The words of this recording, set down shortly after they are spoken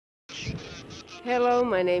Hello,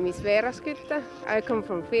 my name is Vaisala. I come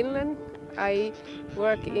from Finland. I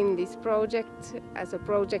work in this project as a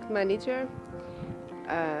project manager.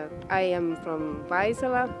 I am from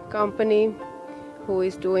Vaisala company who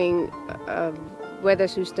is doing weather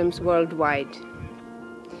systems worldwide.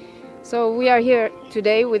 So we are here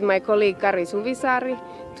today with my colleague Kari Suvisaari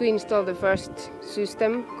to install the first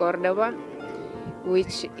system, Cordova,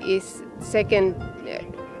 which is second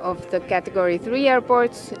of the category 3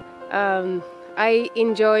 airports. I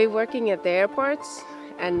enjoy working at the airports,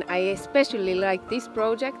 and I especially like this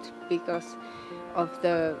project because of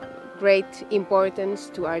the great importance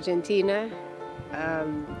to Argentina,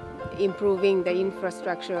 improving the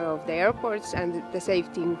infrastructure of the airports and the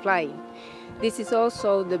safety in flying. This is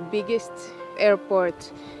also the biggest airport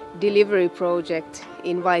delivery project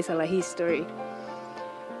in Vaisala history.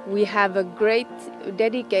 We have a great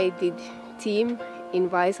dedicated team in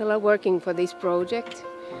Vaisala working for this project,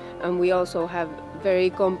 and we also have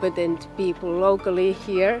very competent people locally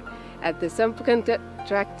here at the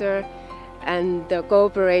subcontractor, and the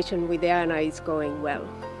cooperation with ANA is going well.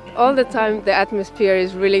 All the time the atmosphere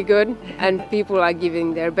is really good and people are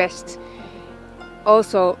giving their best,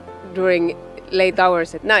 also during late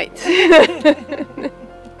hours at night. My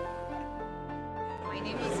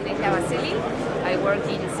name is Vaisala. I work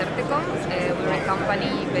in Certecom. We're a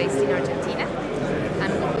company based in Argentina,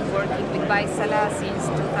 and we've been working with Vaisala since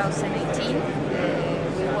 2018.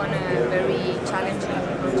 We won a very challenging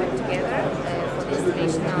project together for the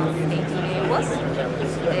installation of 18 airways,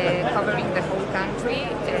 covering the whole country.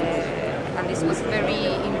 And this was very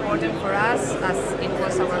important for us as it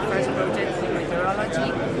was our first project in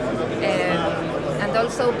meteorology. And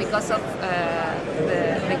also because of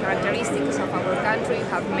the characteristics of our country, we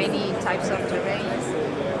have many types of terrains,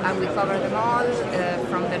 and we cover them all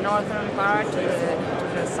from the northern part to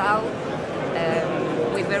the south,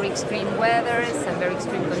 with very extreme weathers and very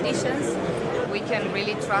extreme conditions. We can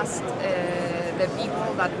really trust the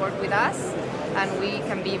people that work with us, and we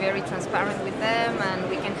can be very transparent with them, and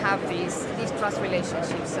we can have these trust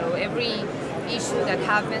relationships. So every issue that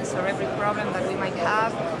happens or every problem that we might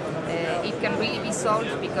have, it can really be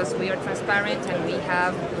solved because we are transparent and we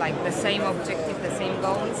have like the same objective, the same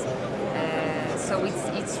goals. So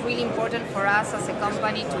it's really important for us as a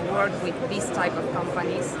company to work with this type of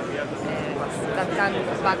companies that can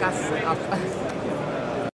back us up.